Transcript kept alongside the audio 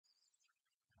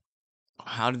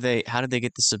How did they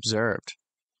get this observed?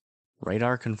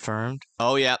 Radar confirmed.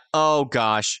 Oh yeah. Oh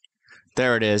gosh.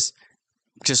 There it is.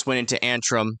 Just went into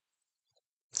Antrim.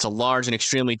 It's a large and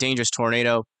extremely dangerous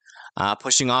tornado,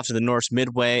 pushing off to the North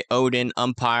Midway, Odin,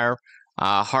 Umpire,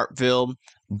 Hartville,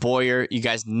 Boyer. You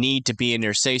guys need to be in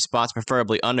your safe spots,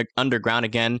 preferably underground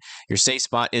again. Your safe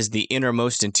spot is the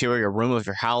innermost interior room of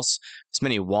your house. As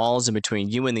many walls in between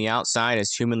you and the outside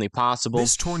as humanly possible.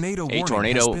 This tornado A warning has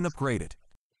tornado been upgraded.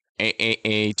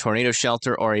 a tornado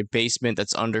shelter or a basement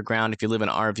that's underground. If you live in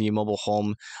an RV, mobile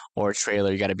home, or a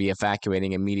trailer, you got to be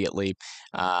evacuating immediately.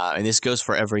 And this goes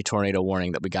for every tornado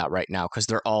warning that we got right now because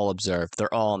they're all observed.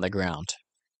 They're all on the ground.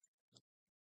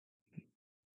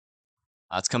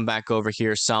 Let's come back over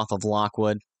here south of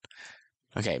Lockwood.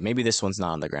 Okay, maybe this one's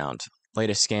not on the ground.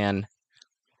 Latest scan.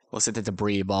 Looks like the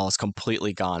debris ball is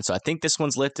completely gone. So I think this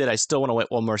one's lifted. I still want to wait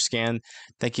one more scan.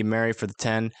 Thank you, Mary, for the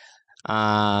 10.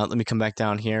 Let me come back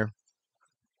down here.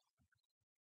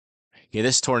 Yeah,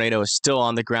 this tornado is still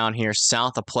on the ground here,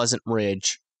 south of Pleasant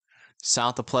Ridge.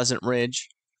 South of Pleasant Ridge.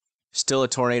 Still a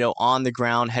tornado on the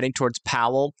ground, heading towards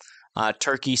Powell,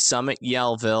 Turkey Summit,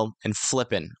 Yellville, and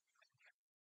Flippin.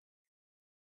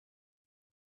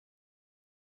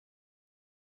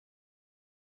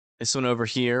 This one over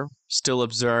here, still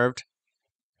observed.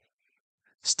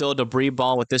 Still a debris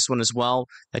ball with this one as well.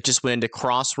 That just went into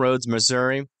Crossroads,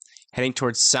 Missouri, heading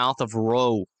towards south of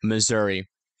Rowe, Missouri.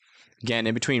 Again,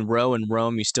 in between Rowe and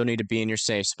Rome, you still need to be in your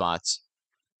safe spots.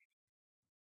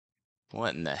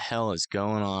 What in the hell is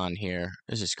going on here?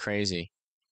 This is crazy.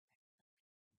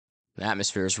 The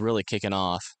atmosphere is really kicking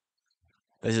off.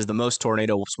 This is the most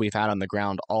tornadoes we've had on the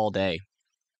ground all day.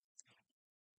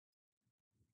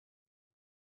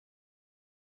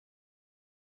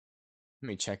 Let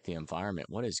me check the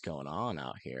environment. What is going on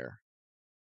out here?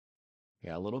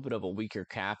 Yeah, a little bit of a weaker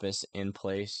Kappas in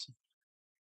place.